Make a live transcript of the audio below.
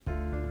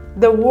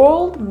The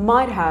world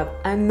might have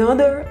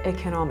another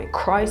economic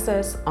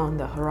crisis on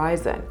the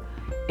horizon.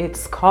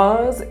 Its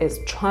cause is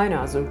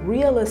China's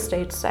real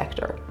estate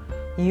sector.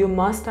 You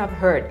must have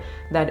heard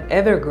that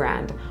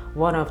Evergrande,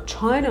 one of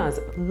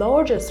China's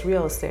largest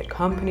real estate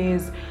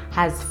companies,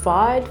 has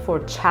filed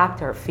for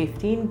Chapter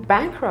 15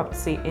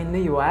 bankruptcy in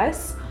the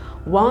US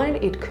while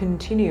it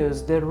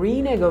continues the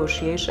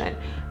renegotiation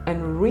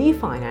and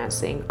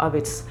refinancing of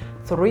its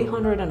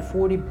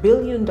 $340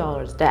 billion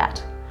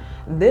debt.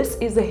 This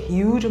is a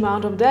huge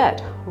amount of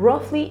debt,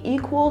 roughly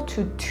equal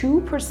to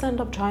 2%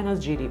 of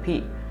China's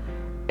GDP.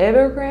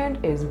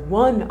 Evergrande is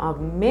one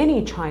of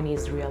many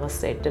Chinese real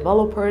estate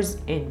developers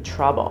in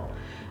trouble.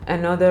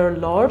 Another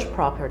large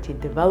property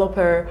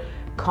developer,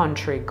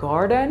 Country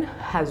Garden,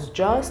 has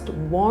just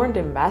warned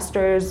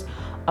investors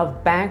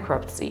of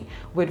bankruptcy,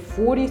 with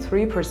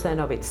 43%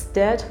 of its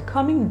debt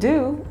coming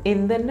due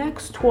in the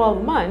next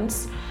 12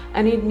 months,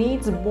 and it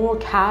needs more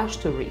cash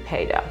to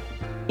repay them.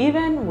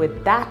 Even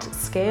with that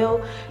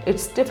scale,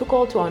 it's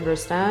difficult to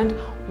understand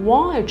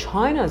why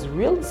China's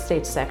real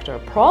estate sector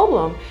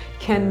problem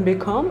can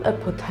become a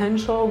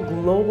potential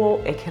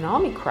global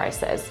economic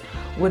crisis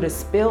with a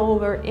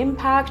spillover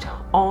impact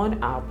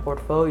on our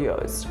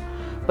portfolios.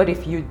 But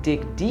if you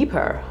dig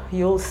deeper,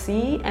 you'll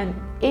see an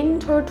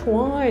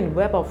intertwined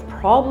web of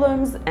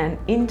problems and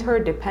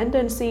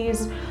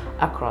interdependencies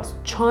across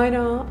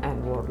China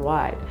and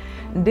worldwide.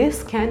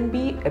 This can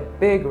be a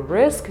big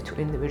risk to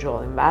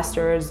individual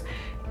investors,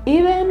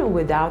 even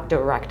without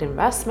direct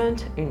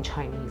investment in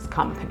Chinese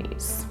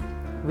companies.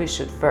 We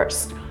should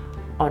first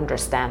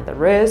understand the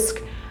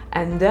risk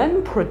and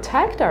then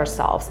protect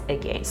ourselves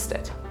against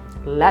it.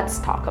 Let's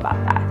talk about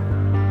that.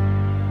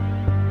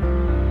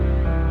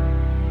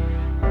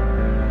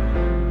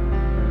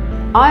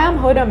 I am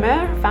Hoda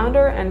Mer,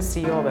 founder and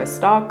CEO of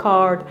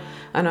StockCard,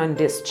 and on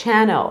this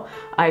channel,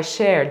 I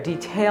share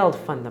detailed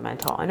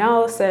fundamental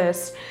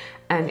analysis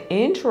and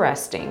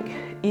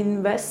interesting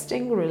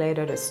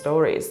investing-related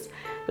stories.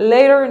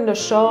 Later in the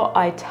show,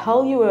 I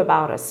tell you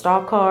about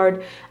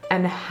StockCard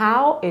and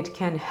how it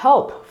can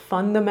help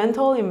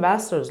fundamental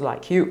investors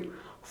like you.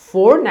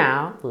 For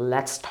now,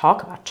 let's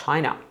talk about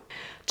China.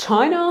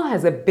 China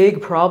has a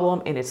big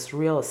problem in its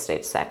real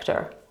estate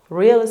sector.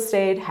 Real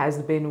estate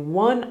has been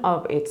one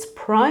of its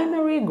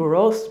primary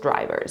growth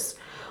drivers.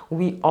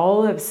 We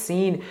all have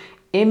seen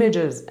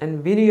images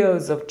and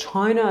videos of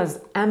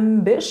China's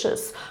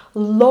ambitious,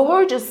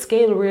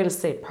 large-scale real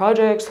estate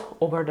projects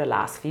over the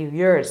last few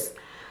years.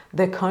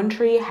 The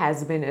country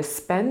has been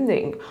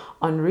spending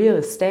on real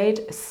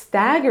estate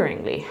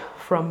staggeringly,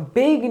 from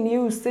big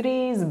new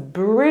cities,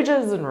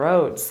 bridges, and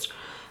roads.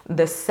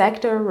 The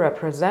sector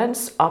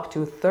represents up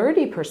to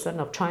 30%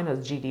 of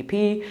China's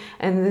GDP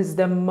and is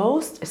the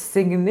most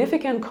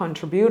significant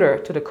contributor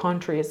to the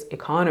country's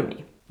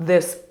economy.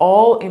 This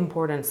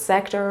all-important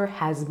sector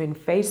has been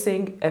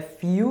facing a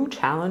few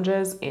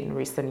challenges in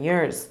recent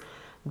years.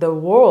 The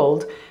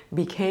world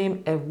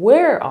became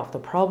aware of the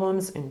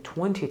problems in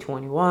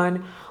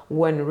 2021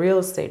 when real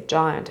estate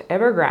giant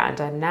Evergrande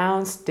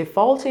announced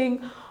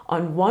defaulting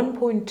on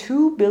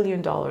 $1.2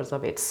 billion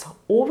of its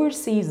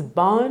overseas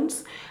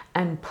bonds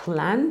and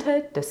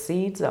planted the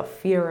seeds of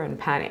fear and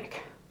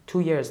panic. 2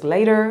 years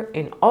later,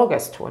 in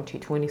August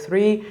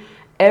 2023,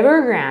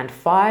 Evergrande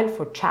filed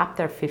for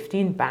Chapter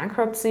 15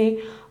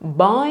 bankruptcy,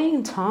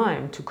 buying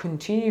time to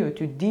continue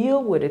to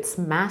deal with its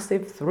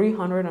massive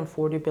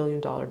 $340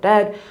 billion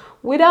debt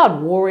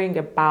without worrying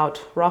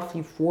about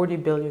roughly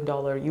 $40 billion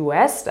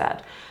US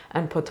debt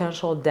and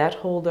potential debt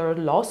holder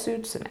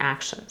lawsuits and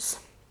actions.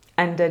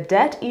 And the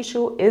debt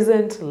issue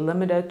isn't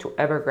limited to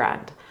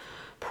Evergrande.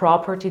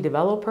 Property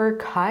developer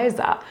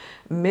Kaisa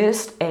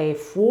missed a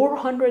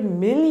 $400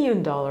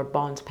 million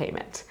bond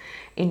payment.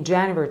 In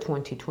January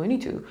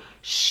 2022,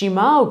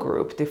 Shimao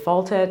Group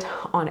defaulted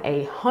on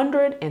a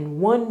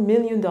 $101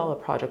 million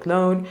project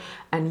loan,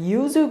 and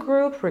Yuzu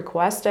Group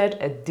requested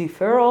a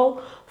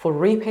deferral for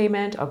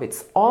repayment of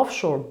its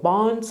offshore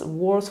bonds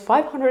worth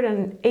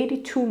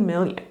 $582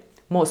 million.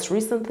 Most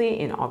recently,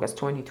 in August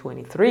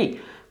 2023,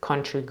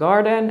 Country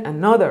Garden,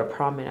 another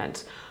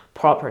prominent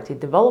property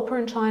developer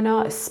in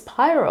China,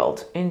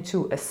 spiraled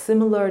into a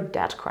similar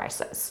debt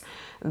crisis.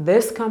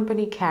 This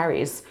company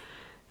carries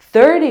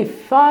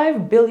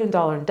 $35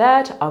 billion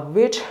debt, of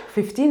which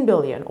 $15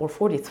 billion or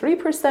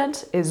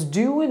 43% is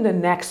due in the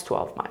next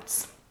 12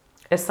 months.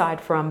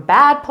 Aside from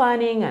bad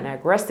planning and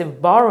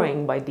aggressive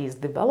borrowing by these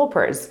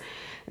developers,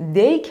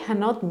 they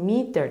cannot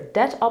meet their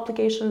debt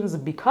obligations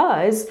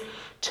because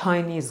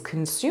Chinese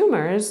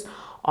consumers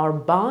are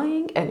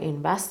buying and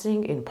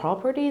investing in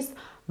properties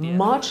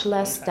much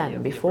less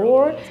than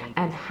before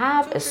and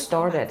have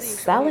started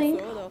selling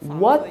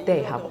what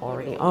they have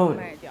already owned.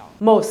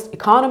 Most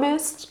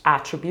economists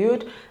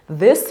attribute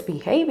this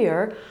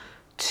behavior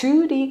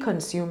to the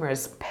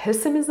consumer's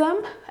pessimism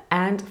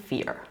and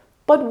fear.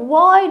 But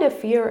why the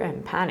fear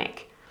and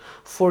panic?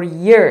 For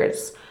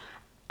years,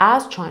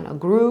 as China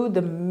grew,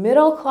 the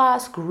middle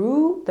class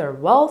grew their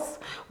wealth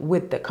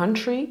with the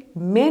country,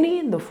 many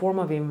in the form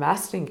of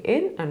investing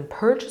in and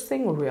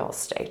purchasing real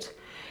estate.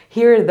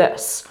 Hear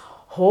this.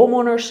 Home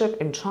ownership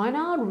in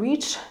China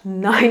reached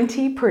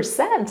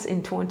 90%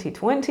 in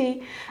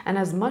 2020, and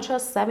as much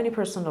as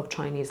 70% of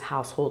Chinese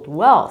household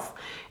wealth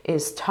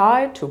is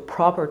tied to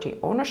property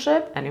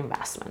ownership and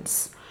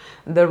investments.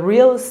 The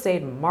real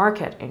estate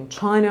market in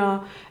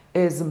China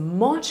is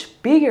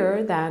much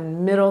bigger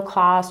than middle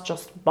class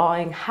just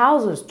buying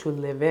houses to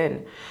live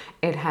in.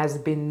 It has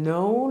been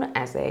known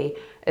as a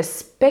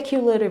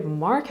speculative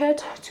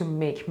market to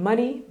make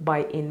money by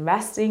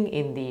investing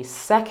in the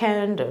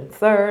second and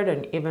third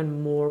and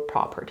even more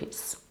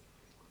properties.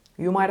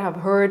 You might have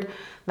heard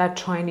that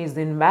Chinese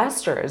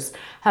investors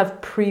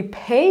have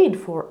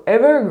prepaid for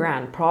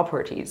Evergrande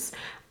properties,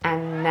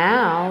 and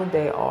now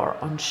they are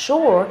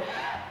unsure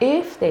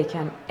if they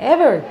can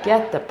ever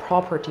get the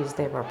properties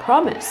they were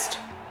promised.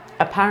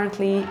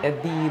 Apparently,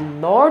 the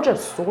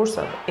largest source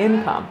of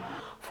income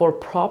for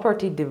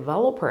property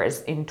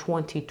developers in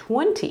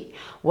 2020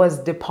 was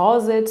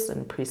deposits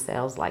and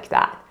pre-sales like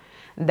that.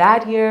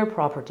 That year,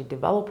 property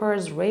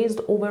developers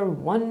raised over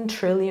 $1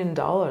 trillion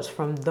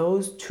from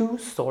those two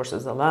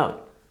sources alone.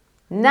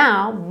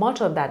 Now,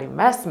 much of that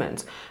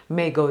investment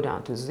may go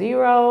down to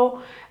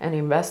zero, and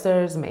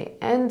investors may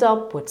end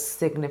up with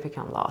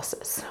significant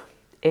losses.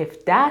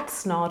 If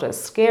that's not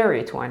as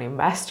scary to an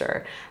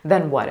investor,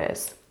 then what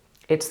is?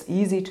 It's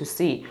easy to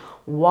see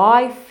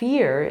why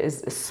fear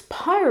is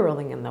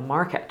spiraling in the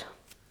market.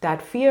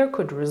 That fear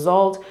could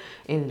result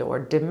in lower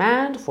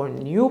demand for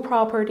new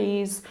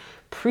properties,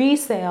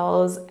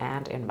 pre-sales,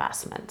 and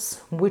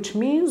investments, which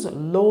means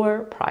lower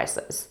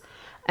prices.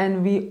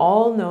 And we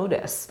all know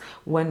this.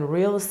 When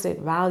real estate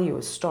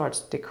value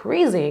starts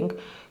decreasing,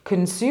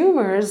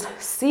 consumers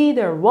see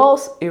their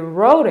wealth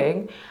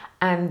eroding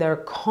and their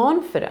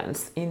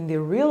confidence in the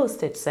real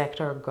estate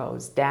sector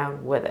goes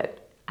down with it.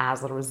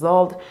 As a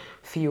result,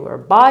 fewer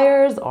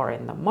buyers are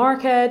in the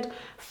market,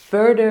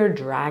 further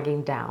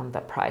dragging down the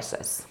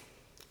prices.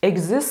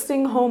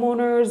 Existing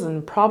homeowners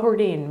and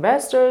property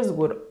investors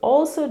would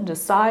also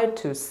decide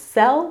to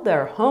sell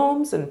their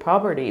homes and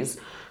properties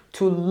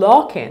to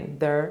lock in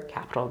their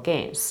capital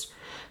gains.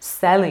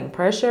 Selling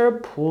pressure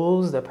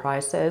pulls the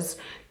prices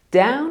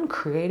down,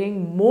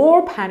 creating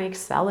more panic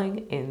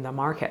selling in the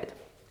market.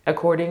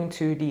 According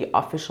to the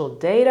official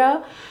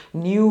data,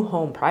 new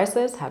home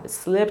prices have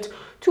slipped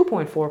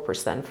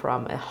 2.4%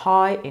 from a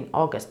high in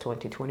August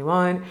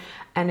 2021,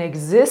 and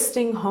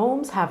existing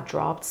homes have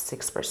dropped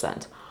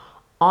 6%.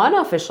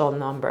 Unofficial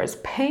numbers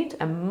paint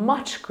a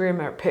much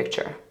grimmer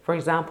picture. For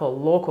example,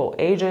 local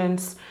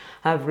agents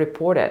have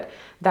reported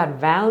that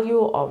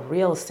value of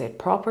real estate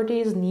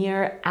properties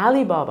near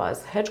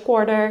Alibaba's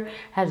headquarters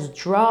has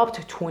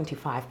dropped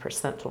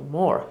 25% or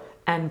more.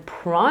 And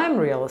prime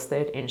real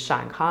estate in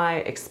Shanghai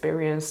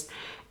experienced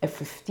a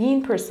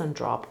 15%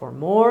 drop or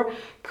more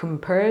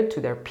compared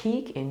to their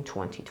peak in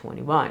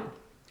 2021.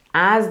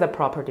 As the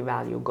property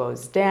value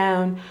goes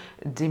down,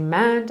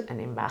 demand and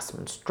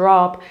investments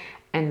drop,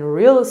 and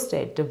real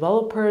estate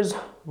developers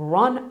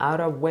run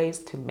out of ways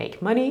to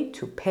make money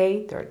to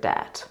pay their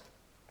debt.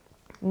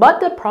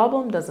 But the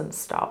problem doesn't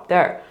stop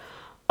there.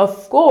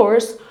 Of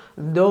course,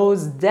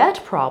 those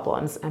debt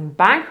problems and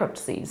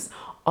bankruptcies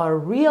are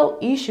real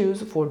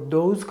issues for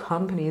those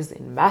companies'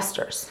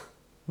 investors.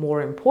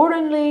 More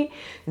importantly,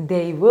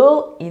 they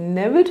will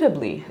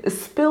inevitably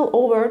spill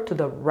over to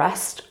the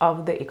rest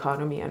of the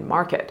economy and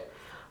market.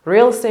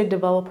 Real estate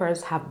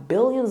developers have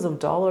billions of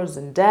dollars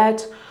in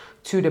debt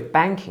to the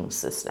banking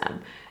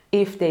system.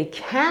 If they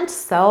can't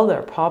sell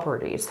their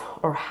properties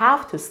or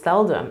have to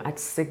sell them at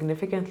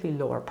significantly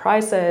lower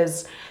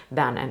prices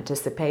than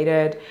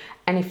anticipated,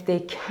 and if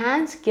they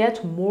can't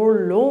get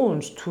more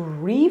loans to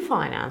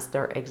refinance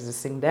their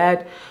existing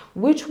debt,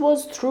 which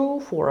was true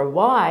for a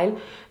while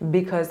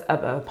because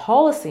of a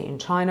policy in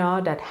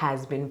China that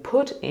has been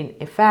put in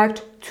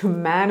effect to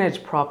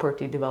manage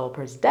property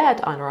developers'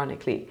 debt,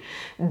 ironically,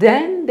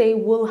 then they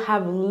will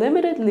have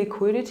limited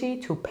liquidity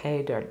to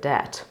pay their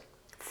debt.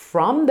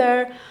 From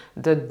there,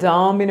 the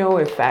domino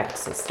effect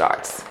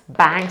starts.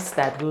 Banks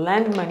that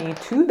lend money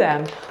to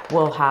them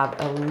will have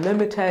a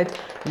limited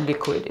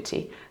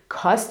liquidity.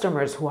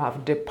 Customers who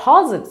have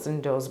deposits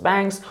in those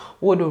banks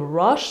would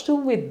rush to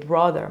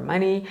withdraw their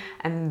money,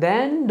 and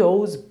then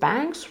those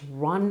banks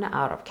run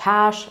out of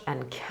cash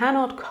and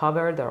cannot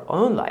cover their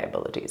own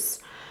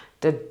liabilities.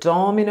 The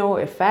domino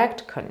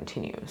effect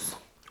continues.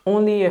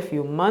 Only a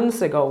few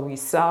months ago, we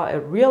saw a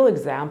real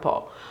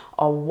example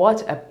of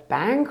what a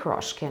bank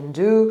rush can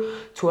do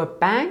to a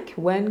bank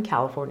when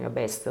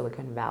California-based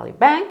Silicon Valley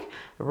Bank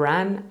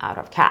ran out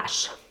of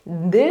cash.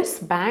 This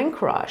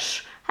bank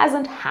rush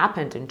hasn't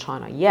happened in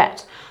China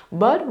yet,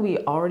 but we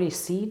already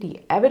see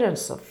the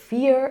evidence of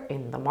fear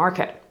in the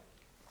market.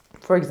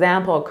 For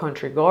example,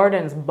 Country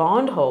Garden's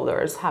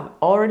bondholders have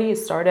already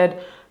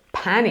started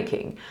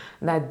panicking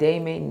that they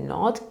may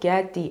not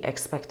get the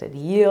expected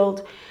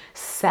yield,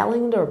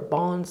 selling their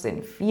bonds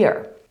in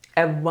fear.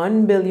 A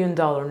 $1 billion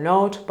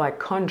note by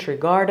Country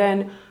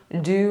Garden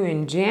due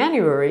in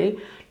January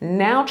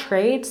now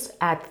trades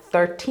at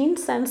 13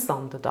 cents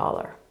on the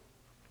dollar.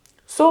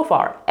 So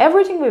far,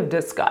 everything we've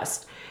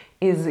discussed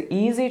is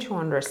easy to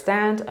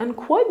understand and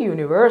quite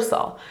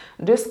universal.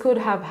 This could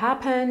have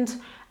happened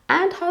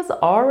and has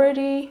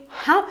already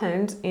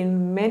happened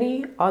in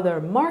many other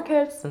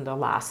markets in the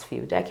last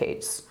few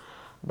decades.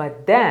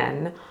 But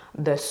then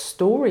the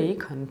story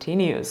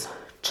continues.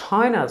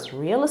 China's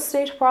real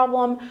estate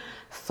problem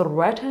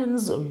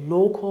threatens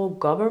local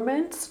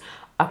governments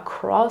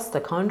across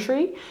the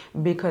country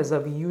because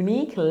of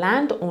unique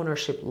land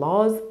ownership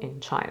laws in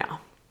China.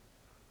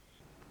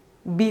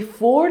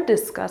 Before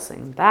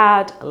discussing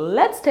that,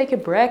 let's take a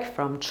break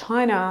from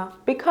China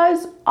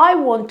because I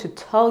want to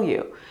tell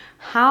you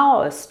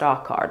how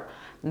StockCard,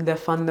 the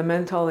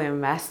fundamental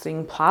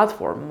investing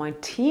platform my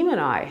team and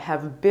I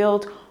have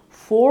built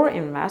for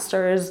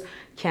investors,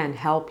 can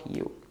help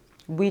you.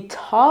 We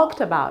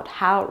talked about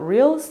how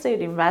real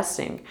estate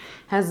investing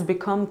has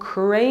become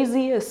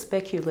crazy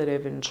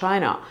speculative in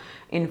China.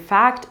 In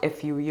fact, a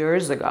few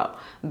years ago,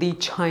 the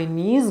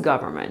Chinese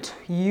government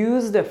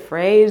used the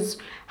phrase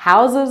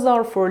 "houses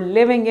are for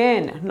living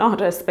in,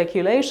 not a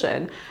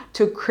speculation"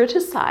 to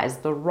criticize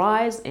the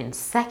rise in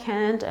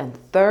second and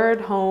third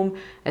home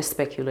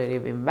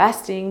speculative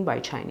investing by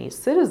Chinese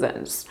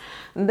citizens.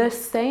 The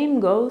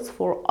same goes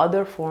for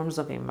other forms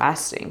of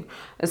investing.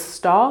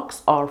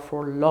 Stocks are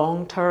for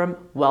long-term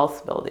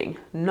wealth building,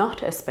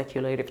 not a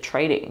speculative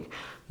trading.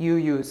 You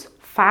use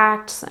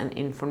facts and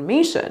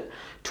information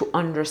to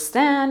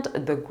understand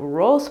the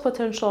growth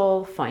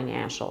potential,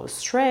 financial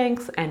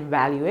strength, and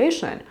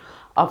valuation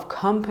of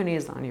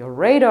companies on your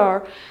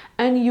radar,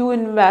 and you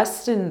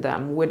invest in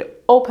them with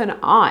open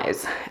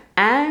eyes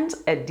and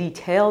a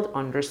detailed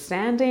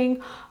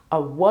understanding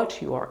of what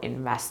you are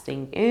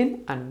investing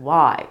in and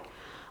why.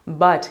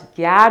 But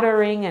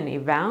gathering and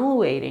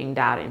evaluating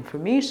that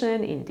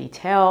information in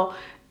detail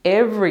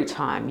every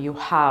time you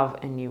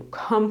have a new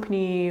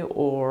company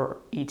or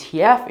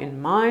ETF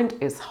in mind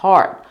is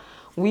hard.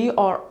 We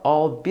are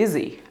all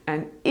busy,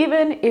 and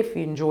even if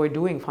we enjoy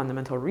doing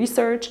fundamental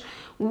research,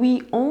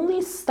 we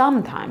only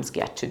sometimes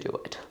get to do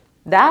it.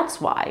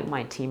 That's why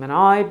my team and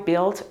I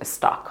built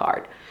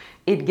StockCard.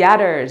 It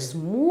gathers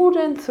more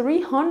than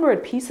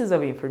 300 pieces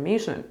of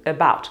information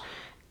about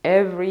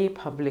every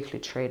publicly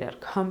traded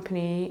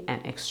company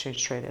and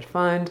exchange traded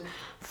fund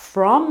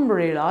from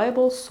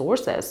reliable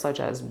sources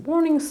such as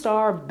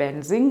Morningstar,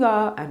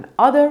 Benzinga, and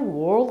other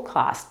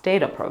world-class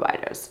data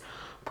providers,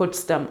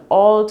 puts them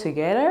all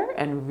together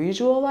and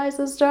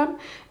visualizes them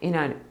in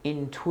an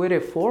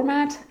intuitive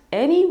format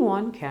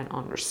anyone can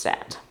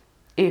understand.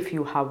 If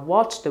you have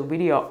watched the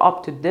video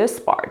up to this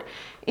part,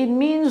 it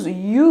means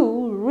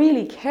you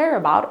really care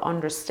about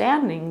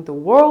understanding the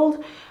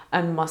world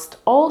and must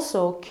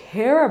also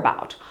care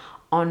about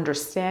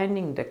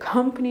understanding the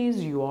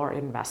companies you are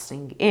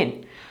investing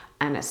in.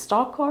 And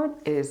StockCard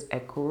is a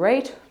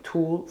great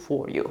tool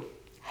for you.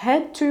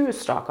 Head to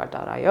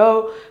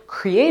stockcard.io,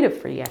 create a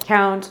free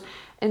account,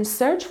 and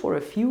search for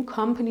a few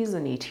companies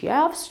and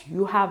ETFs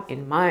you have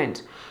in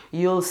mind.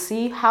 You'll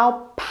see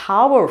how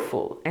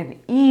powerful and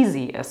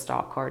easy a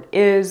StockCard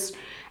is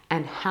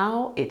and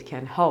how it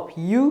can help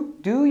you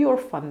do your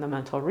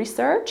fundamental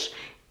research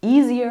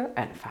easier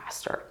and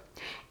faster.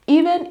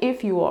 Even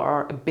if you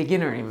are a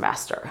beginner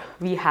investor,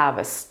 we have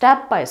a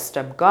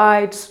step-by-step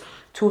guides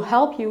to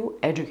help you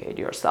educate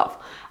yourself.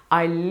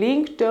 I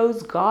linked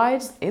those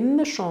guides in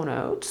the show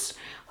notes.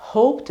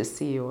 Hope to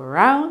see you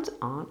around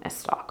on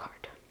StockCard.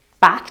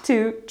 Back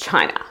to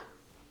China.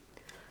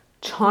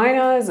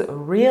 China's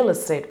real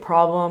estate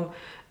problem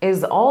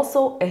is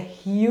also a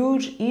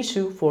huge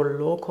issue for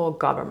local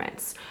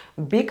governments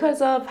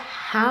because of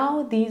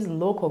how these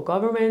local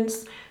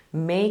governments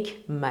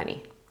make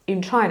money.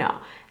 In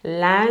China,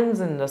 lands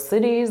in the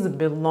cities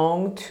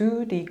belong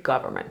to the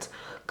government.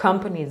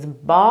 Companies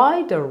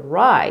buy the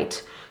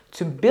right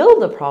to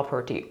build the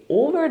property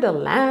over the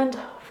land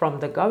from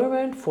the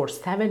government for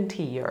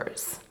 70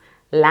 years.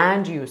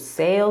 Land use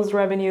sales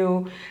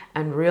revenue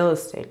and real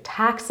estate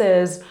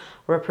taxes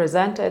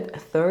represented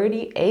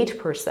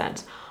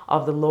 38%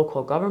 of the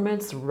local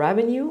government's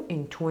revenue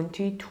in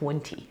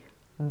 2020.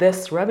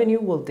 This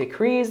revenue will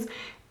decrease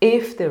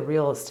if the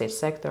real estate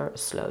sector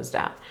slows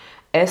down.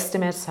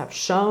 Estimates have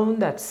shown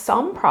that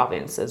some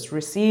provinces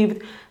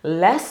received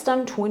less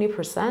than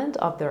 20%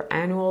 of their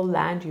annual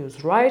land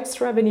use rights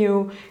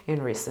revenue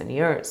in recent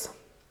years.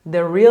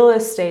 The real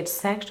estate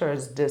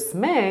sector's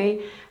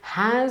dismay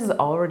has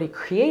already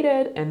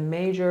created a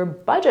major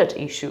budget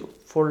issue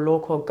for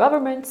local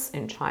governments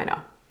in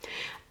China.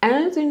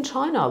 And in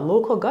China,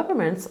 local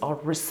governments are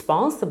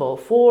responsible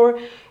for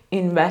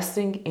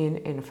investing in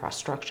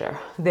infrastructure.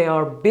 They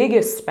are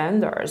biggest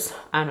spenders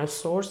and a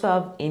source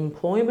of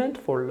employment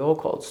for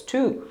locals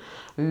too.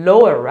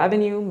 Lower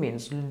revenue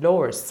means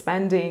lower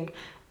spending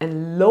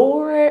and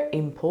lower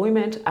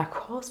employment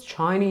across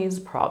Chinese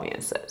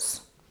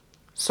provinces.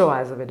 So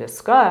as we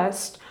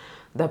discussed,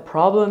 the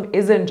problem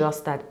isn't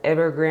just that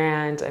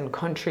Evergrande and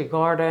Country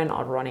Garden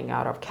are running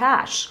out of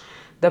cash.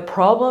 The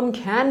problem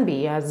can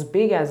be as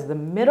big as the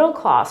middle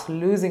class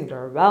losing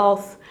their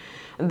wealth,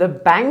 the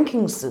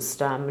banking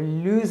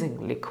system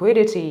losing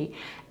liquidity,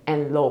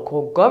 and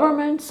local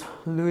governments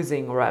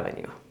losing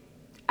revenue.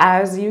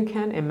 As you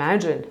can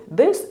imagine,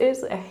 this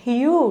is a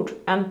huge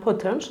and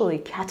potentially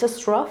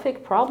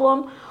catastrophic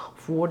problem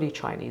for the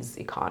Chinese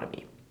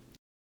economy.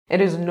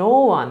 It is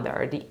no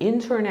wonder the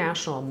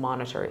International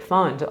Monetary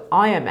Fund,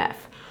 IMF,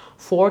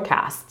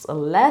 forecasts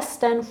less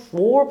than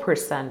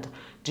 4%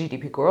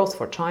 GDP growth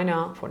for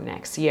China for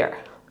next year.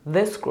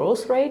 This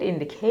growth rate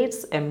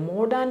indicates a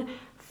more than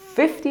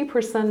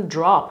 50%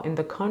 drop in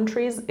the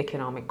country's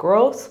economic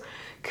growth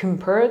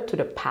compared to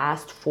the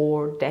past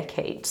 4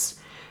 decades.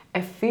 A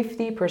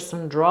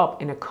 50%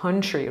 drop in a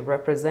country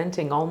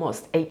representing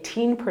almost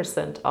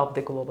 18% of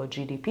the global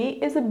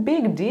GDP is a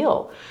big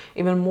deal.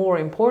 Even more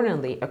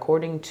importantly,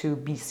 according to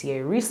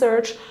BCA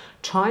research,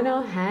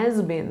 China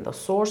has been the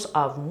source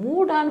of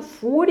more than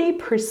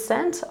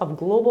 40% of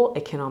global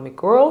economic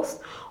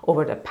growth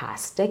over the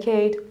past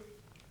decade,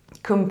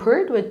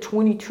 compared with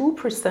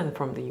 22%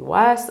 from the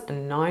US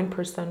and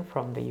 9%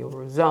 from the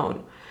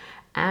Eurozone.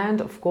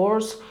 And of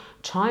course,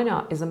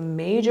 China is a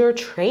major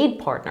trade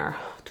partner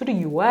to the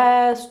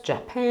US,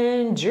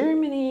 Japan,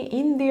 Germany,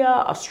 India,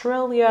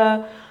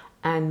 Australia,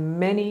 and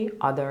many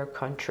other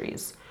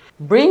countries.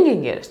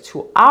 Bringing it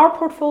to our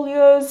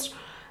portfolios,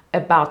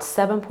 about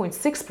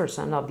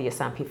 7.6% of the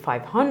S&P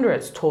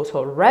 500's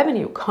total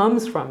revenue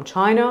comes from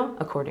China,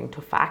 according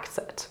to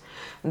FactSet.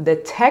 The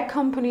tech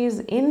companies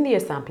in the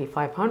S&P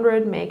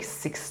 500 make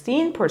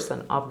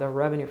 16% of their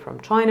revenue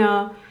from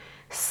China.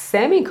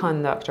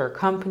 Semiconductor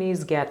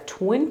companies get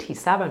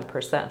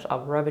 27%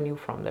 of revenue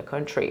from the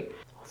country.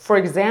 For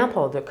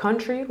example, the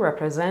country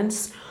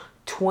represents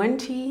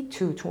 20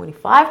 to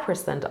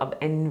 25% of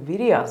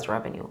NVIDIA's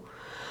revenue.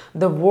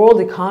 The world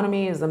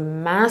economy is a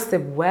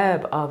massive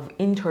web of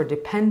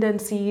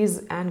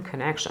interdependencies and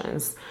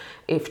connections.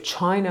 If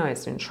China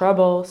is in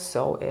trouble,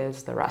 so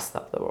is the rest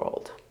of the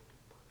world.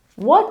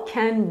 What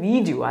can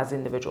we do as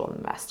individual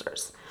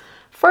investors?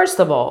 First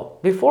of all,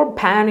 before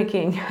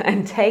panicking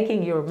and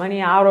taking your money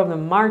out of the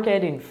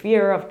market in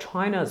fear of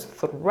China's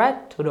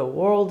threat to the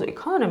world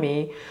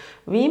economy,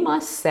 we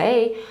must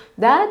say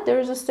that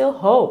there's still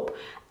hope,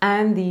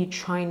 and the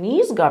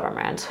Chinese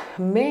government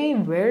may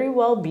very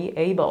well be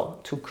able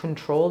to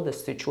control the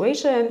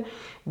situation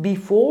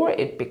before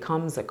it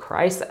becomes a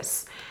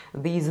crisis.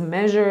 These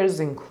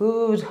measures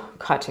include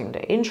cutting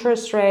the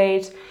interest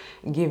rate,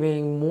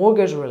 giving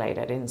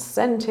mortgage-related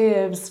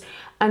incentives,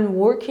 and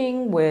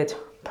working with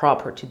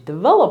property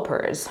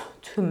developers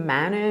to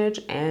manage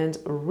and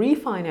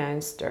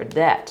refinance their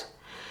debt.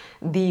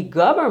 The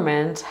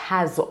government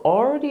has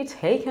already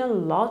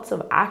taken lots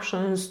of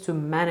actions to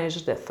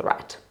manage the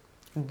threat.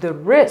 The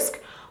risk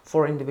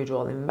for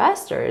individual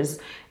investors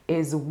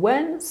is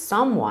when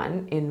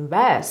someone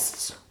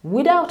invests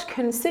without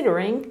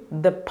considering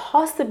the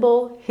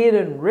possible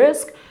hidden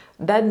risk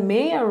that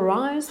may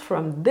arise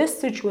from this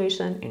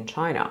situation in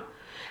China.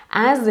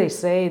 As they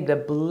say, the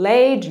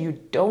blade you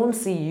don't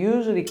see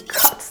usually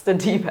cuts the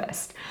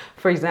deepest.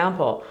 For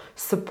example,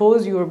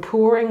 suppose you're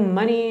pouring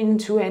money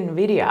into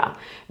NVIDIA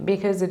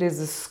because it is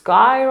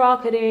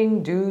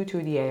skyrocketing due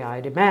to the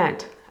AI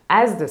demand.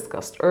 As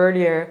discussed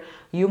earlier,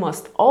 you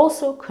must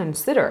also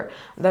consider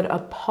that a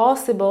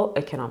possible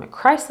economic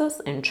crisis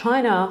in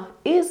China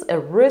is a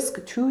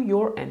risk to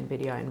your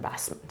NVIDIA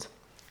investment.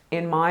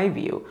 In my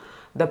view,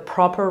 the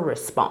proper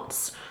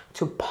response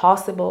to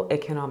possible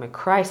economic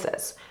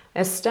crisis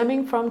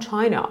stemming from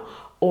China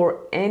or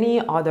any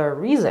other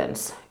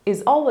reasons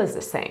is always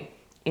the same.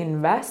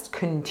 Invest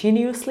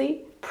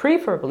continuously,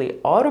 preferably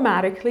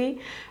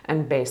automatically,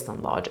 and based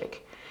on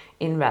logic.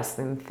 Invest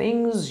in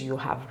things you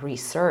have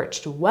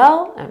researched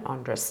well and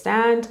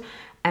understand,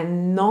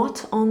 and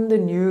not on the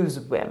news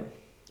whim.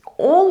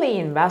 Only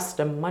invest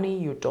the money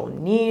you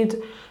don't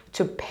need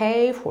to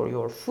pay for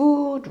your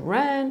food,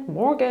 rent,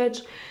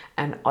 mortgage,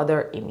 and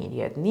other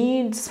immediate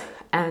needs,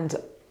 and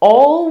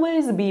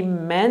always be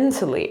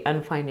mentally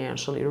and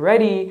financially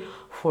ready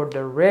for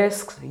the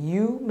risks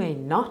you may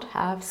not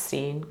have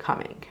seen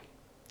coming.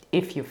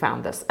 If you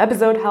found this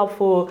episode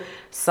helpful,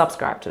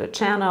 subscribe to the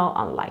channel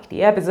and like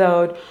the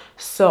episode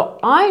so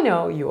I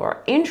know you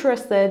are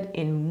interested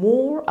in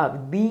more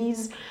of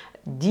these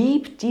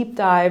deep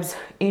dives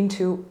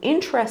into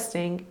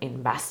interesting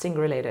investing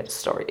related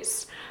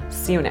stories.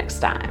 See you next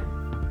time.